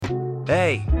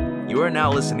Hey, you are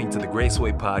now listening to the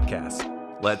Graceway Podcast.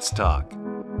 Let's talk.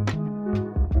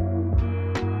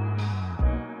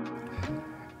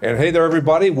 And hey there,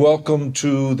 everybody. Welcome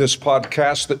to this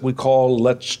podcast that we call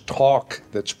Let's Talk,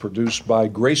 that's produced by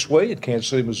Graceway in Kansas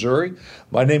City, Missouri.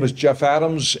 My name is Jeff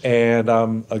Adams, and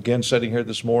I'm again sitting here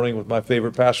this morning with my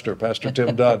favorite pastor, Pastor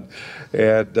Tim Dunn.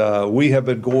 And we have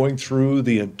been going through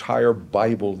the entire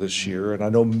Bible this year, and I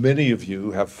know many of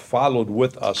you have followed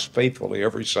with us faithfully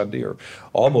every Sunday, or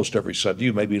almost every Sunday.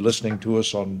 You may be listening to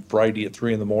us on Friday at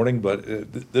 3 in the morning,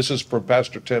 but this is from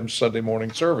Pastor Tim's Sunday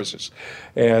morning services.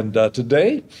 And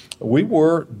today, we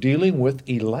were dealing with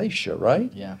Elisha,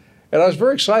 right? Yeah. And I was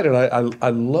very excited. I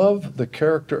love the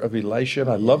character of Elisha, and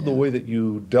I love the way that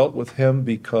you dealt with him,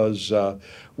 because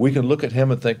we can look at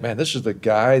him and think, man, this is the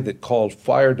guy that called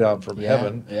fire down from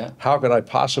heaven. Yeah. How could I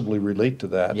possibly relate to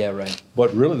that? Yeah, right.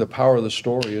 But really the power of the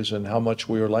story is in how much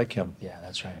we are like him. Yeah,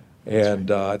 that's right. And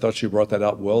I thought you brought that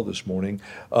out well this morning.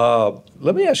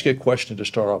 Let me ask you a question to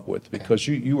start off with, because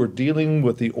you were dealing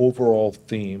with the overall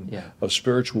theme of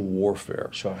spiritual warfare,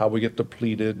 Sure. how we get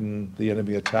depleted and the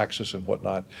enemy attacks us and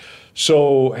whatnot.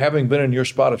 So having been in your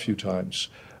spot a few times,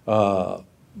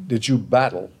 did you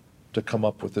battle to come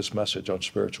up with this message on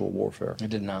spiritual warfare? I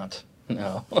did not.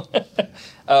 No.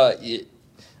 I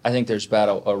think there's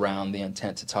battle around the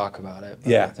intent to talk about it.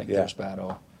 But I think there's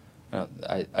battle.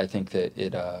 I think that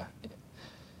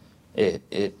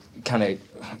it kind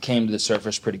of came to the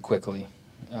surface pretty quickly.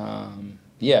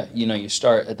 You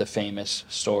start at the famous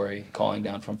story, calling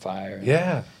down from fire.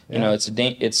 You know,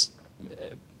 it's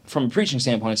from a preaching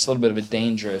standpoint, it's a little bit of a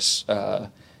dangerous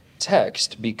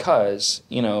text, because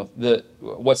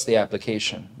what's the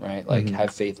application, right? Like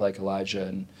have faith like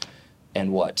Elijah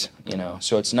and what,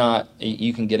 So it's not,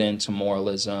 you can get into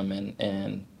moralism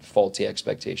and faulty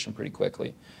expectation pretty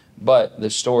quickly. But the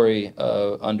story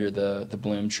under the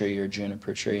bloom tree or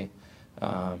juniper tree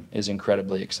is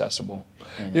incredibly accessible.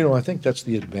 I think that's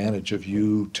the advantage of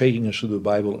you taking us through the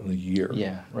Bible in a year.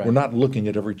 Yeah, right. We're not looking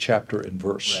at every chapter and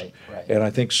verse. Right. And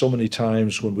I think so many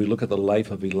times when we look at the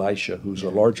life of Elisha, who's a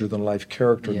larger-than-life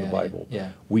character in the Bible,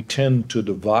 we tend to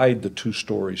divide the two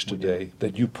stories today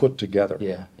that you put together.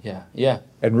 Yeah.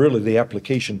 And really the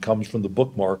application comes from the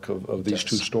bookmark of these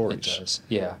two stories. It does,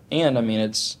 yeah. And, I mean,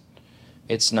 it's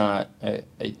not,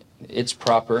 it's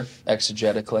proper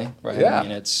exegetically, right? Yeah. I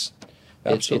mean, it's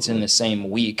in the same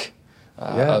week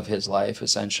of his life,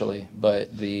 essentially.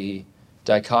 But the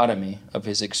dichotomy of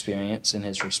his experience and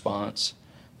his response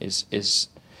is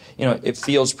it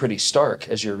feels pretty stark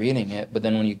as you're reading it. But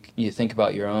then when you think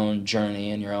about your own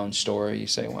journey and your own story, you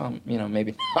say, well,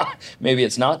 maybe maybe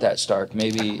it's not that stark.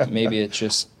 Maybe it's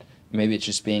just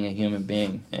being a human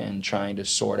being and trying to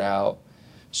sort out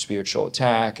spiritual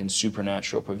attack and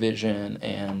supernatural provision,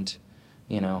 and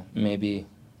maybe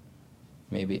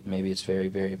it's very,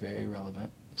 very, very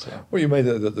relevant. So. Well, you made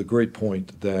the great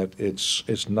point that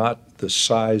it's not the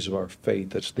size of our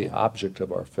faith, it's the object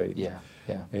of our faith. Yeah.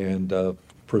 And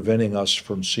preventing us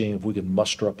from seeing if we can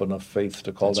muster up enough faith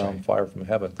to call down fire from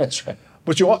heaven. That's right.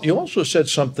 But you also said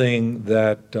something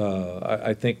that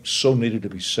I think so needed to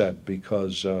be said,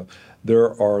 because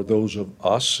there are those of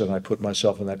us, and I put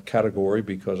myself in that category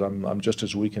because I'm just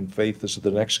as weak in faith as the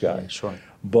next guy. Yeah, sure.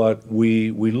 But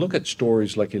we look at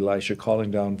stories like Elisha calling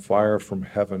down fire from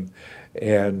heaven,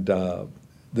 and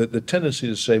the tendency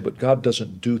to say, but God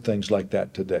doesn't do things like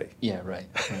that today. Yeah, right.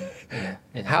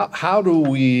 Yeah. How do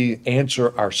we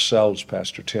answer ourselves,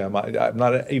 Pastor Tim? I'm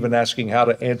not even asking how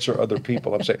to answer other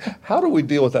people. I'm saying, how do we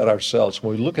deal with that ourselves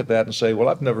when we look at that and say, well,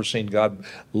 I've never seen God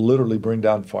literally bring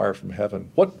down fire from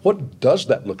heaven? What does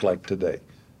that look like today?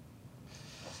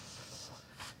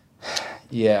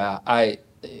 Yeah, I'm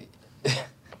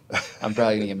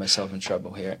probably going to get myself in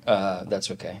trouble here.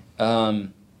 That's okay.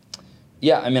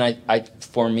 I mean,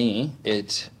 for me,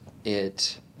 it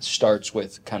starts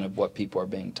with kind of what people are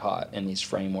being taught and these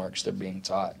frameworks they're being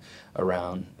taught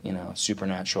around,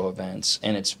 supernatural events.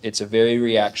 And it's a very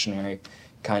reactionary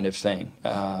kind of thing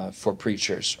for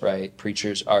preachers, right?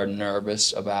 Preachers are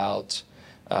nervous about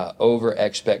over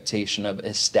expectation of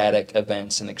ecstatic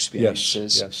events and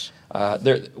experiences. Yes.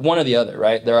 They're one or the other,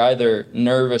 right? They're either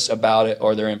nervous about it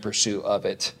or they're in pursuit of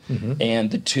it. Mm-hmm.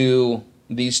 And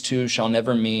these two shall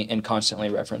never meet and constantly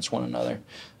reference one another.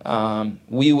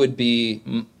 We would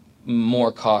be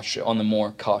more cautious, on the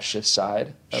more cautious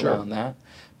side around that.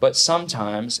 But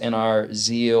sometimes in our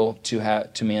zeal to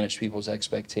manage people's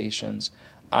expectations,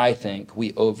 I think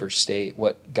we overstate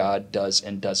what God does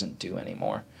and doesn't do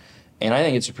anymore. And I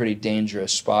think it's a pretty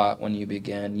dangerous spot when you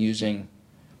begin using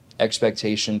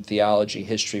expectation, theology,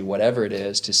 history, whatever it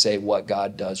is, to say what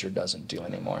God does or doesn't do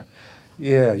anymore.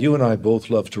 Yeah, you and I both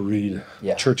love to read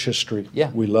Yeah. church history.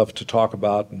 Yeah. We love to talk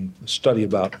about and study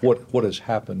about what has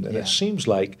happened. And Yeah. it seems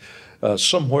like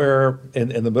somewhere in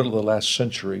the middle of the last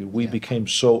century, we became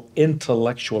so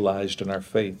intellectualized in our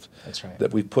faith That's right.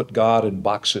 that we put God in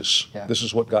boxes. Yeah. This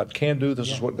is what God can do.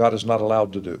 This is what God is not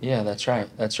allowed to do. Yeah, that's right.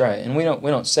 That's right. And we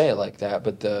don't say it like that,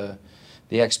 but the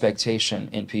expectation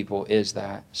in people is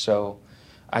that. So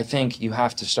I think you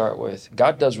have to start with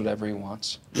God does whatever he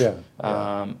wants. Yeah.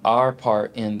 Our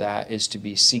part in that is to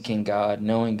be seeking God,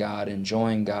 knowing God,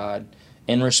 enjoying God,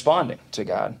 and responding to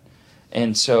God.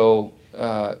 And so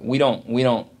we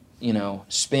don't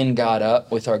spin God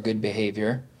up with our good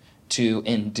behavior to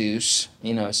induce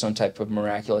some type of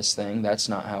miraculous thing. That's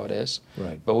not how it is.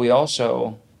 Right. But we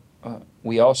also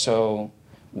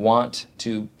want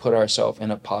to put ourselves in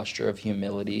a posture of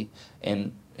humility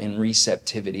and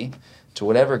receptivity to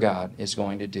whatever God is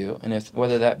going to do. And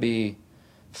whether that be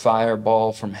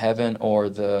fireball from heaven or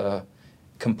the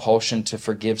compulsion to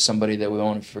forgive somebody that we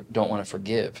don't want to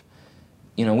forgive.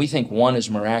 We think one is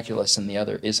miraculous and the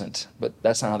other isn't, but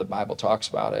that's not how the Bible talks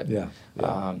about it. Yeah.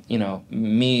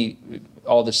 Me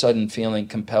all of a sudden feeling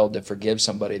compelled to forgive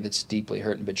somebody that's deeply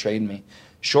hurt and betrayed me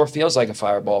sure feels like a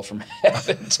fireball from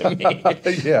heaven to me.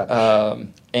 Yeah.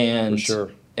 And for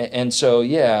sure. And so,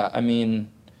 yeah, I mean,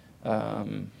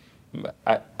 I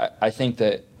think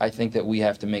that we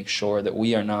have to make sure that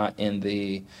we are not in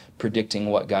the predicting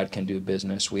what God can do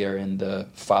business. We are in the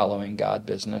following God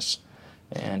business,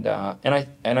 and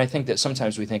I think that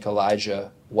sometimes we think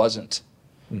Elijah wasn't,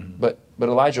 but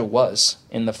Elijah was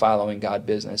in the following God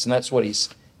business, and that's what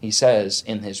he says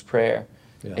in his prayer.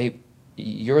 Yeah. Hey,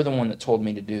 you're the one that told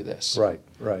me to do this. Right.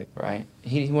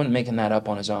 He wasn't making that up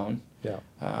on his own.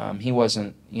 Yeah. He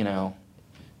wasn't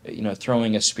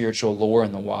throwing a spiritual lure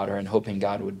in the water and hoping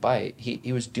God would bite.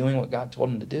 He was doing what God told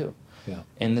him to do. Yeah.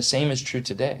 And the same is true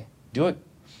today. Do it.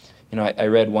 I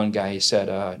read one guy, he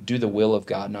said, do the will of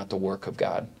God, not the work of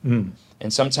God. Mm.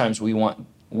 And sometimes we want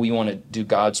to do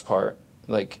God's part.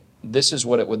 Like, this is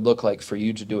what it would look like for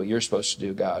you to do what you're supposed to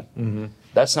do, God. Mm-hmm.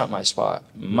 That's not my spot.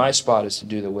 My spot is to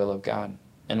do the will of God.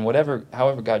 And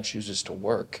however God chooses to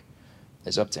work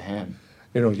is up to him.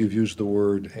 You've used the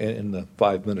word in the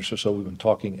 5 minutes or so we've been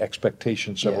talking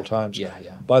expectations several times. Yeah.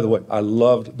 By the way, I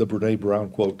loved the Brene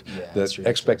Brown quote that really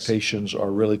expectations are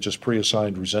really just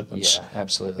pre-assigned resentments. Yeah,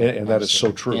 absolutely. And that is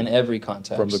so true. In every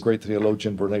context. From the great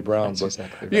theologian Brene Brown. That's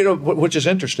exactly right. Which is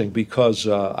interesting because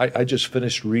I just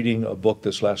finished reading a book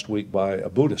this last week by a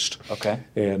Buddhist. Okay.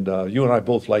 And you and I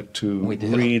both like to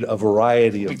read a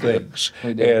variety of things.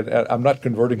 We do. And I'm not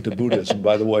converting to Buddhism,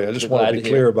 by the way. I just want to be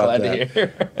clear about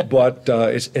that. But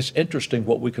it's interesting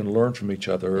what we can learn from each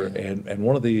other. And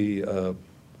one of the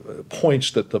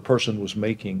points that the person was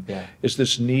making is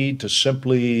this need to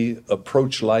simply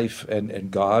approach life and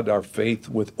God, our faith,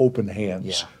 with open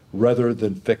hands rather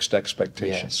than fixed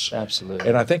expectations. Yes, absolutely.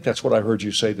 And I think that's what I heard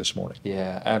you say this morning.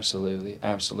 Yeah, absolutely.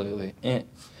 And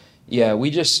we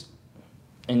just,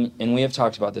 and we have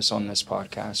talked about this on this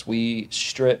podcast, we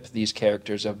strip these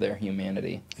characters of their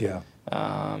humanity. Yeah.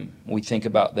 We think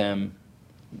about them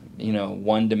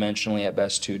one-dimensionally, at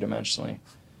best two-dimensionally.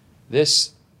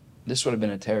 This would have been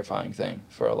a terrifying thing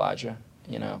for Elijah.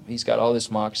 He's got all this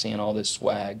moxie and all this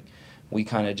swag. We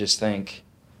kind of just think,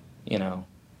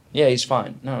 he's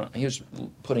fine. No, he was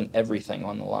putting everything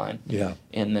on the line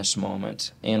in this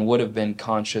moment and would have been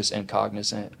conscious and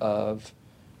cognizant of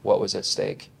what was at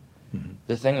stake. Mm-hmm.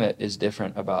 The thing that is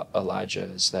different about Elijah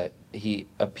is that he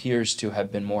appears to have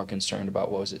been more concerned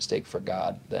about what was at stake for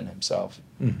God than himself.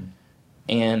 Mm-hmm.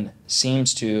 And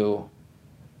seems to,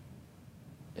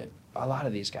 a lot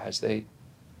of these guys,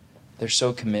 they're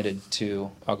so committed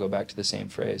to, I'll go back to the same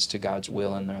phrase, to God's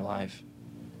will in their life.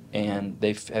 And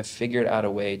they have figured out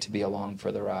a way to be along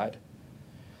for the ride.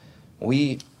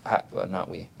 I'm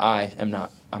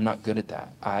not good at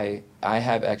that. I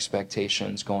have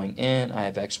expectations going in. I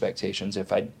have expectations.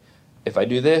 If I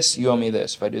do this, you owe me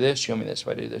this. If I do this, you owe me this. If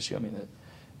I do this, you owe me that.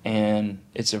 And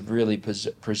it's a really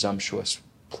presumptuous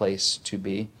place to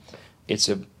be. It's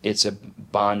a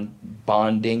bondage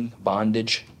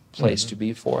place to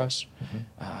be for us.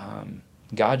 Mm-hmm.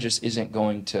 God just isn't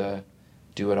going to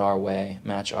do it our way,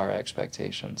 match our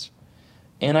expectations.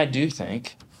 And I do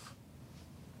think,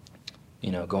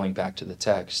 going back to the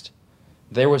text,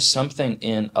 there was something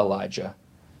in Elijah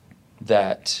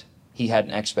that he had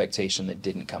an expectation that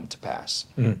didn't come to pass.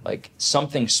 Mm-hmm. Like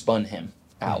something spun him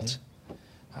out. Mm-hmm.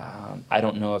 I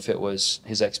don't know if it was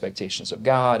his expectations of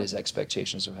God, his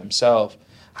expectations of himself,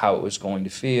 how it was going to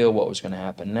feel, what was going to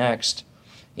happen next.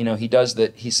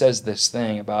 He says this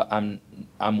thing about I'm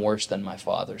worse than my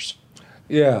fathers.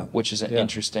 Yeah. Which is an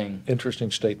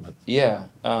interesting statement. Yeah.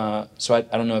 So I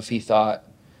don't know if he thought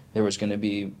there was going to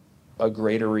be a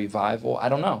greater revival. I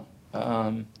don't know.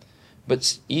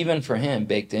 But even for him,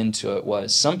 baked into it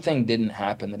was something didn't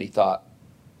happen that he thought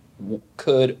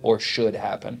could or should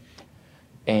happen.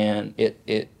 And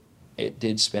it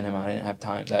did spin him out. I didn't have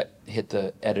time. That hit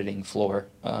the editing floor.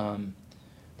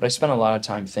 But I spent a lot of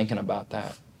time thinking about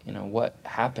that. You know, what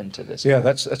happened to this guy?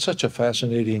 That's such a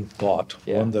fascinating thought,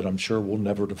 one that I'm sure we'll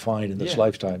never define in this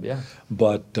lifetime. Yeah.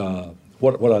 But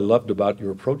what I loved about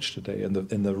your approach today, and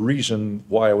the reason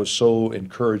why I was so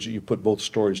encouraged that you put both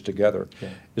stories together,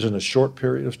 is in a short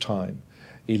period of time,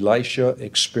 Elisha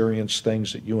experienced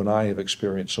things that you and I have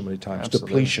experienced so many times. Absolutely.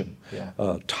 Depletion,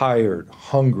 tired,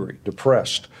 hungry,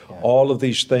 depressed, all of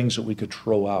these things that we could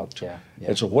throw out.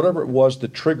 And so whatever it was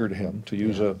that triggered him, to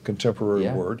use a contemporary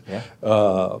word,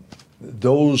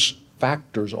 those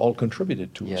factors all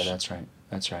contributed to us. Yeah, that's right.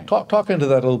 That's right. Talk into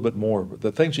that a little bit more.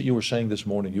 The things that you were saying this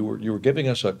morning, you were giving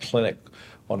us a clinic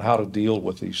on how to deal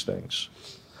with these things.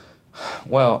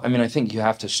 Well, I mean, I think you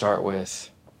have to start with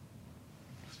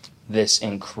this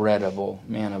incredible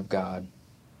man of God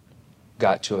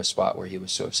got to a spot where he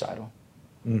was suicidal.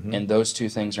 Mm-hmm. And those two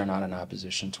things are not in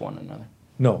opposition to one another.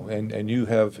 No, and you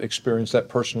have experienced that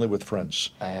personally with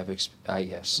friends. I have,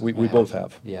 yes. We both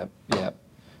have. Yep.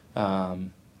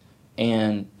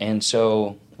 And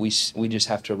so we just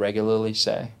have to regularly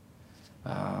say,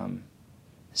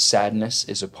 sadness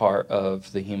is a part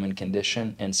of the human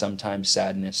condition, and sometimes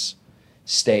sadness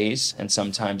stays, and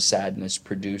sometimes sadness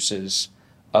produces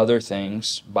other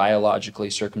things, biologically,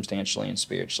 circumstantially, and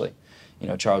spiritually. You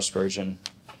know, Charles Spurgeon,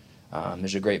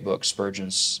 there's a great book,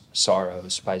 Spurgeon's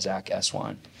Sorrows by Zach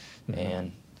Eswine. Mm-hmm.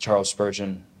 And Charles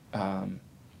Spurgeon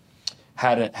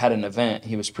had an event.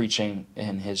 He was preaching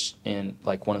in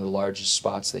like one of the largest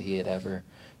spots that he had ever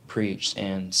preached,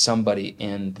 and somebody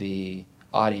in the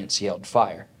audience yelled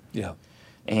fire. Yeah.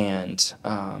 And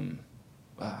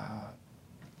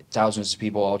thousands of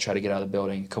people all tried to get out of the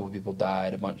building. A couple of people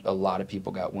died. A lot of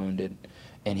people got wounded,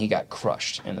 and he got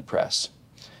crushed in the press,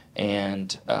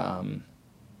 and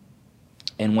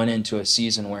went into a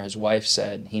season where his wife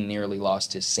said he nearly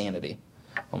lost his sanity,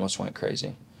 almost went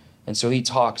crazy. And so he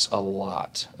talks a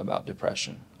lot about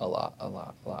depression, a lot.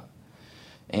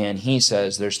 And he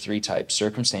says there's three types: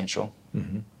 circumstantial,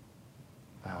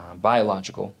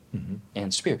 biological,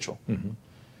 and spiritual. Mm-hmm.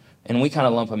 And we kind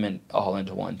of lump them all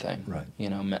into one thing, right? You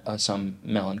know, some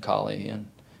melancholy. And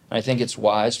I think it's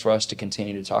wise for us to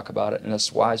continue to talk about it, and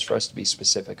it's wise for us to be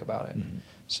specific about it. Mm-hmm.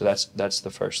 So that's the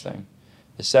first thing.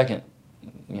 The second,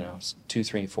 2,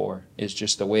 3, 4, is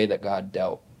just the way that God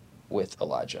dealt with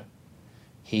Elijah.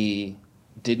 He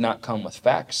did not come with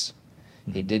facts.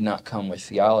 Mm-hmm. He did not come with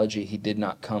theology. He did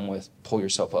not come with pull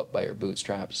yourself up by your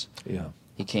bootstraps. Yeah.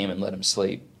 He came and let him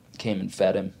sleep, came and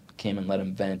fed him, came and let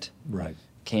him vent. Right.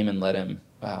 Came and let him,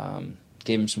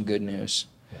 gave him some good news.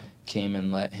 Yeah. Came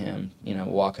and let him,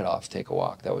 walk it off, take a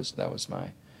walk. That was my.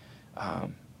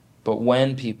 But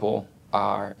when people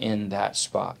are in that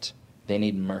spot, they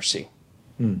need mercy.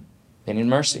 They need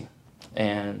mercy,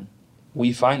 and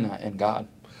we find that in God.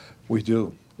 We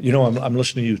do. I'm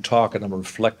listening to you talk, and I'm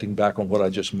reflecting back on what I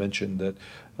just mentioned, that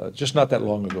just not that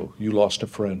long ago, you lost a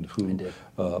friend who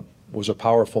was a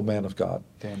powerful man of God.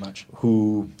 Very much.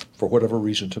 Who, for whatever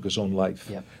reason, took his own life.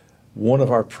 Yep. One of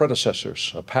our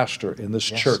predecessors, a pastor in this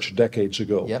church decades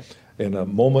ago, in a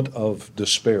moment of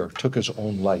despair, took his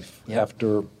own life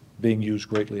after being used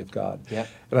greatly of God. Yep.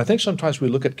 And I think sometimes we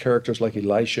look at characters like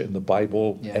Elisha in the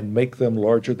Bible and make them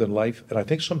larger than life. And I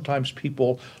think sometimes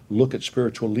people look at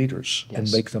spiritual leaders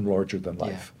and make them larger than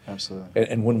life. Yeah, absolutely.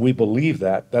 And when we believe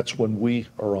that, that's when we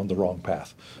are on the wrong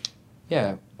path.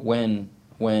 Yeah, when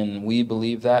we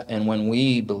believe that, and when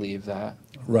we believe that,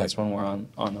 that's when we're on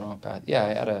the wrong path. Yeah,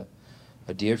 I had a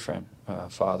dear friend,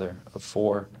 father of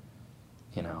 4,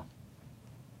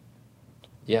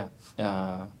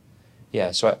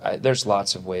 so there's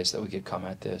lots of ways that we could come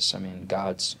at this. I mean,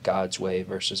 God's way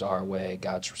versus our way,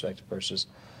 God's perspective versus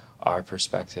our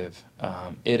perspective.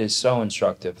 It is so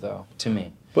instructive, though, to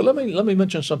me. But let me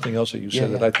mention something else that you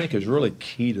said that I think is really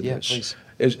key to this. Please.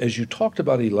 As you talked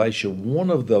about Elisha,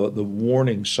 one of the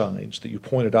warning signs that you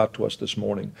pointed out to us this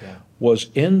morning was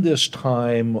in this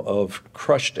time of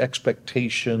crushed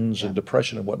expectations and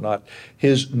depression and whatnot,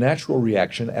 his natural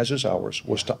reaction, as is ours,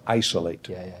 was to isolate.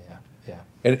 Yeah.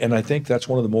 And I think that's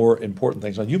one of the more important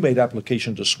things. Now, you made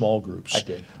application to small groups. I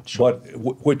did. Sure. But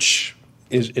which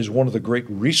is one of the great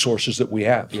resources that we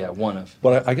have. Yeah, one of.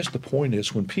 But I guess the point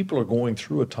is, when people are going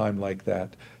through a time like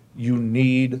that, you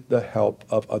need the help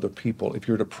of other people. If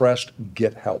you're depressed,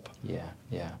 get help.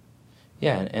 Yeah.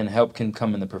 Yeah, and help can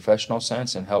come in the professional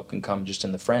sense, and help can come just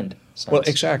in the friend sense. Well,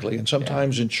 exactly. And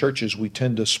sometimes in churches we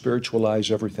tend to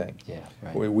spiritualize everything. Yeah,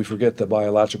 right. We forget the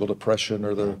biological depression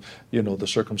or the the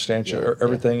circumstantial.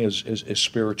 Everything is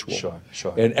spiritual.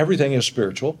 Sure. And everything is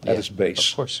spiritual at its base.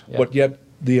 Of course. Yeah. But yet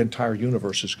the entire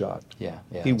universe is God. Yeah.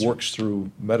 He works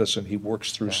through medicine. He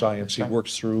works through science. He right.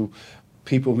 works through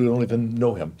people who don't even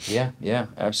know him. Yeah,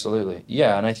 absolutely.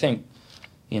 Yeah, and I think,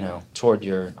 toward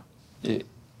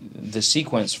the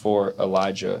sequence for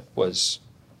Elijah was,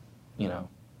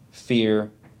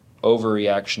 fear,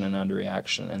 overreaction and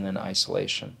underreaction, and then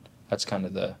isolation. That's kind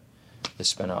of the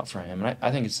spin out for him. And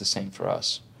I think it's the same for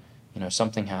us.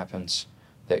 Something happens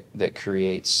that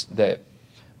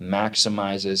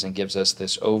maximizes and gives us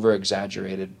this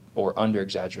over-exaggerated or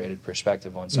under-exaggerated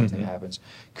perspective on something happens,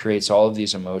 creates all of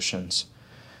these emotions.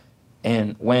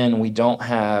 And when we don't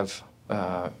have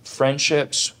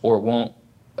friendships or won't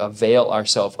avail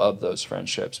ourselves of those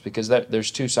friendships, because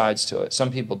there's two sides to it.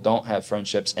 Some people don't have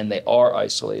friendships and they are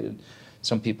isolated.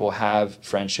 Some people have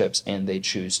friendships and they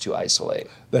choose to isolate.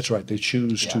 That's right. They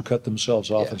choose to cut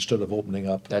themselves off instead of opening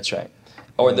up. That's right.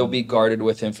 Or they'll be guarded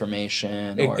with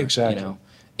information. Or, exactly.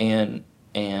 And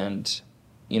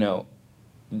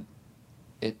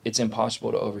it's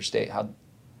impossible to overstate how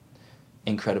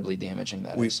incredibly damaging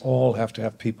that is. We all have to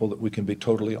have people that we can be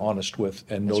totally honest with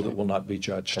and know that we'll not be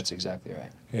judged. That's exactly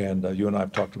right. And you and I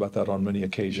have talked about that on many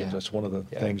occasions. Yeah. That's one of the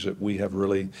things that we have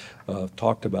really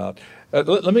talked about.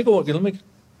 Let me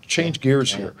change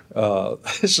gears here.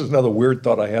 This is another weird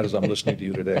thought I had as I'm listening to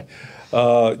you today.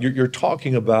 You're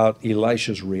talking about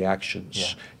Elisha's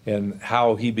reactions and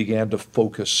how he began to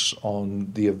focus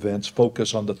on the events,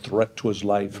 focus on the threat to his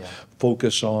life,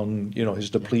 focus on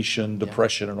his depletion,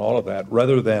 depression, and all of that,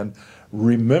 rather than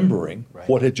remembering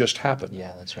what had just happened.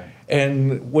 Yeah, that's right.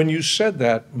 And when you said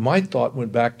that, my thought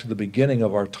went back to the beginning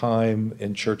of our time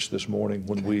in church this morning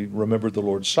when we remembered the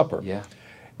Lord's Supper. Yeah.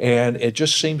 And it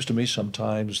just seems to me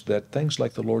sometimes that things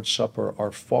like the Lord's Supper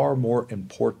are far more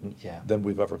important than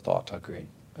we've ever thought.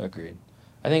 Agreed.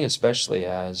 I think especially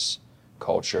as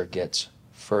culture gets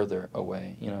further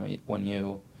away,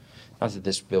 not that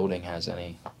this building has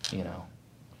any,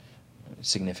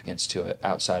 significance to it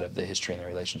outside of the history and the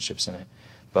relationships in it,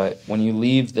 but when you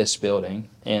leave this building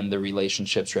and the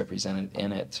relationships represented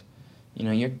in it,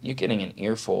 you're getting an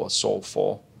earful, a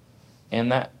soulful,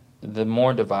 and that the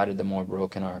more divided, the more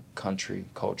broken our country,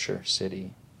 culture,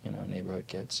 city, neighborhood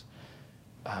gets,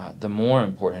 the more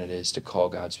important it is to call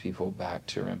God's people back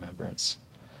to remembrance.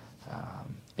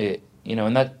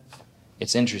 And that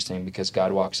it's interesting because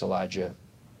God walks Elijah,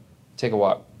 take a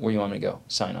walk, where you want me to go?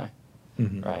 Sinai,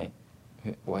 right?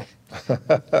 What?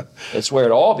 That's where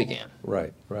it all began.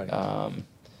 Right.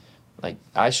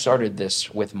 I started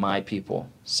this with my people,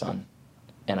 son,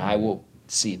 and I will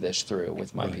see this through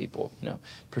with my people.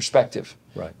 Perspective.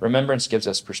 Right. Remembrance gives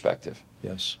us perspective.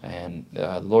 Yes. And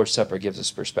the Lord's Supper gives us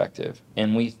perspective.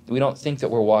 And we don't think that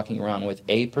we're walking around with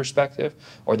a perspective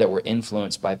or that we're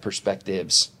influenced by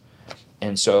perspectives.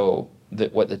 And so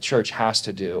what the church has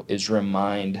to do is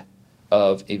remind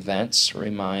of events,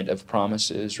 remind of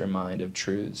promises, remind of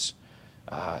truths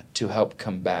to help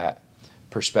combat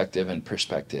perspective and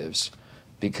perspectives.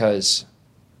 Because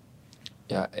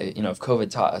if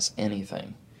COVID taught us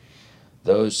anything,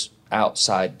 those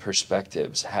outside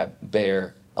perspectives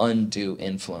bear undue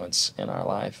influence in our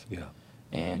life,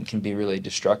 and can be really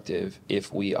destructive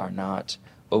if we are not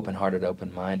open-hearted,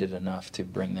 open-minded enough to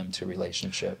bring them to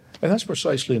relationship. And that's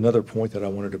precisely another point that I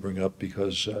wanted to bring up,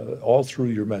 because all through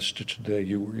your message today,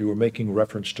 you were making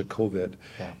reference to COVID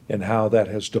and how that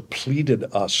has depleted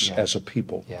us as a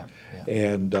people.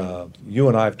 And you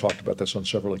and I have talked about this on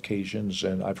several occasions,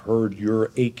 and I've heard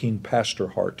your aching pastor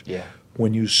heart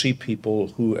when you see people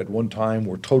who at one time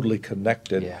were totally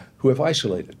connected who have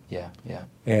isolated.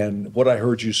 And what I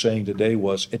heard you saying today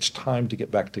was, it's time to get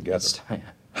back together. It's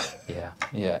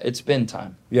been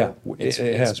time.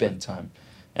 It's been time.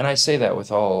 And I say that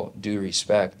with all due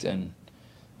respect and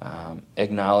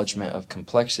acknowledgement of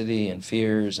complexity and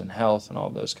fears and health and all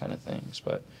those kind of things.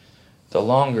 But the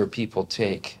longer people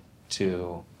take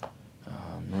to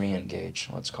re-engage,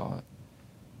 let's call it,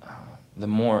 the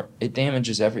more it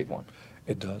damages everyone.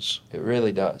 It does. It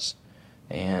really does.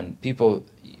 And people,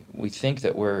 we think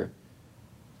that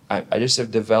I just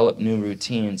have developed new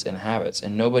routines and habits,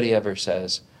 and nobody ever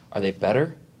says, are they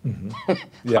better?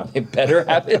 Are they better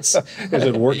habits? Is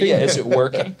it working? Is it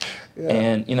working?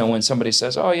 And, when somebody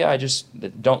says, oh, yeah, I just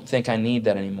don't think I need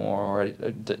that anymore, or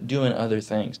doing other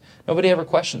things, nobody ever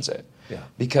questions it.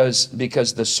 Because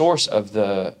the source of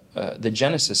the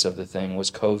genesis of the thing was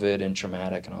COVID and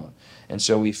traumatic and all. And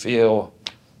so we feel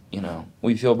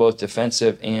we feel both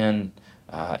defensive and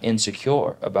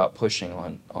insecure about pushing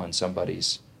on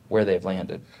somebody's where they've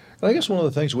landed. And I guess one of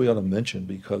the things we ought to mention,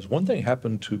 because one thing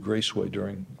happened to Graceway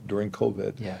during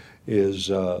COVID, is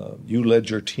you led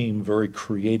your team very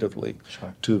creatively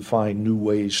to find new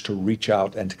ways to reach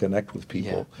out and to connect with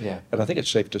people. And I think it's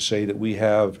safe to say that we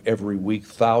have every week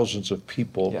thousands of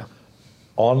people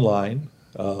online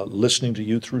listening to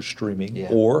you through streaming,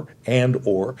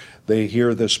 or they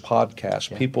hear this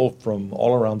podcast. People from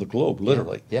all around the globe,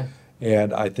 literally.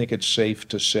 And I think it's safe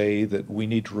to say that we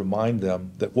need to remind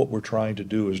them that what we're trying to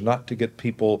do is not to get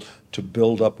people to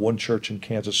build up one church in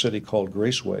Kansas City called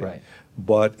Graceway,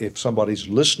 but if somebody's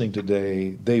listening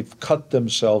today, they've cut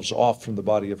themselves off from the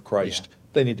body of Christ,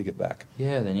 they need to get back.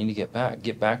 They need to get back.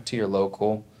 Get back to your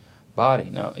local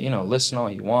body. Now, listen all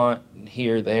you want,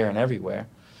 here, there, and everywhere.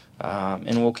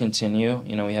 And we'll continue.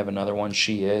 We have another one.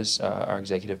 She is our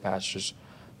executive pastor's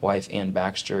wife, Ann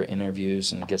Baxter,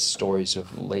 interviews and gets stories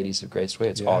of ladies of Graceway.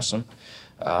 It's awesome.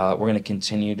 We're going to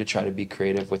continue to try to be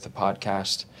creative with the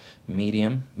podcast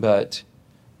medium. But,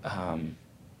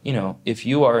 if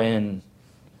you are in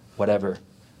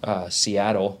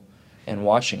Seattle and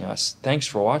watching us, thanks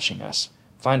for watching us.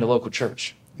 Find a local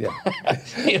church.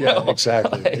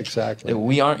 Exactly.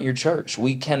 We aren't your church.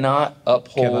 We cannot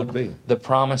uphold the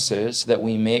promises that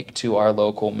we make to our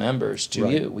local members, to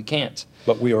you. We can't.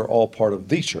 But we are all part of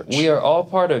the church. We are all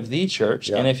part of the church,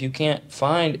 and if you can't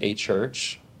find a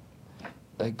church,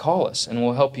 call us, and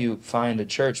we'll help you find a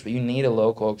church. But you need a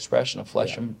local expression, a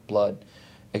flesh and blood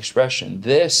expression.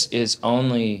 This is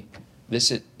only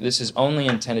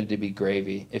intended to be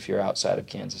gravy if you're outside of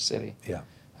Kansas City.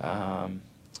 But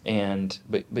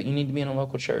you need to be in a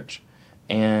local church,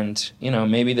 and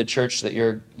maybe the church that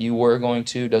you were going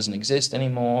to doesn't exist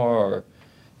anymore, or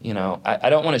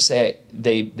I don't want to say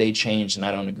they changed and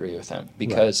I don't agree with them,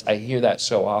 because I hear that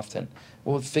so often.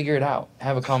 Well, figure it out.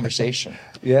 Have a conversation.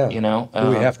 Do we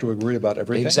have to agree about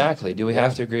everything? Exactly. Do we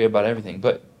have to agree about everything?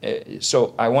 But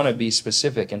so I want to be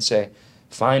specific and say,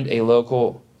 find a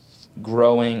local,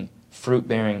 growing,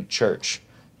 fruit-bearing church.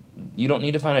 You don't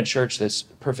need to find a church that's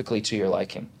perfectly to your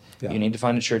liking. You need to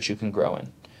find a church you can grow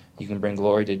in. You can bring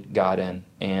glory to God in,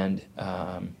 and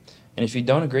if you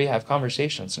don't agree, have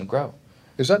conversations and grow.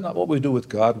 Is that not what we do with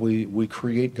God? We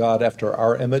create God after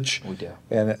our image. We do.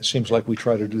 And it seems like we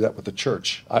try to do that with the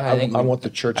church. I want the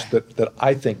church that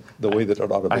I think the way that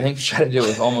it ought to be. I think we try to do it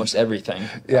with almost everything.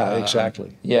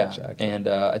 Exactly. And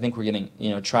I think we're getting,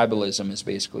 tribalism is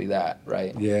basically that,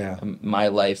 right? My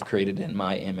life created in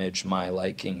my image, my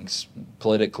likings,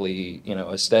 politically,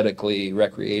 aesthetically,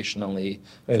 recreationally,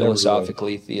 and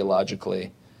philosophically,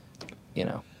 theologically,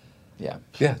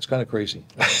 it's kind of crazy.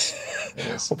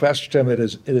 Well, Pastor Tim, it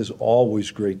is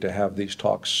always great to have these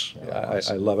talks.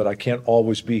 I love it. I can't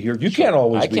always be here. You can't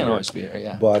always be here. I can't always be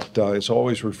here, But it's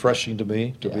always refreshing to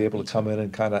me to be able to come in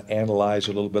and kind of analyze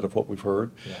a little bit of what we've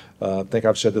heard. I think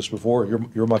I've said this before.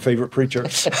 You're my favorite preacher.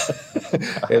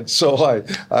 And so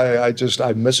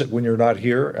I miss it when you're not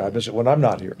here. I miss it when I'm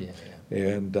not here.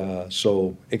 And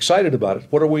so excited about it.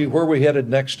 Where are we headed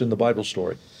next in the Bible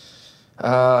story?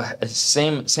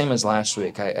 Same as last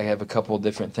week. I have a couple of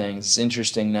different things. It's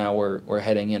interesting now we're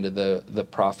heading into the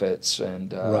prophets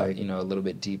and a little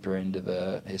bit deeper into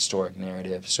the historic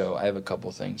narrative. So I have a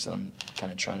couple of things that I'm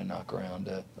kind of trying to knock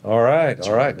around. All right.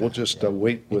 We'll just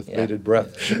wait with bated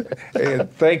breath.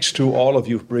 And thanks to all of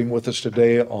you for being with us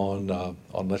today on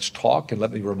Let's Talk. And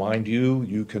let me remind you,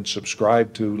 you can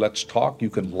subscribe to Let's Talk. You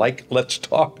can like Let's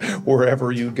Talk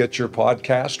wherever you get your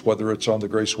podcast, whether it's on the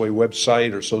Graceway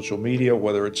website or social media,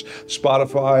 whether it's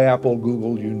Spotify, Apple,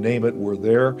 Google, you name it, we're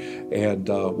there. And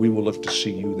we will look to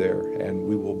see you there. And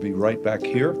we will be right back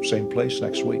here, same place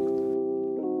next week.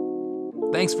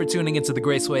 Thanks for tuning into the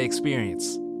Graceway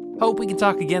Experience. Hope we can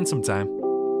talk again sometime.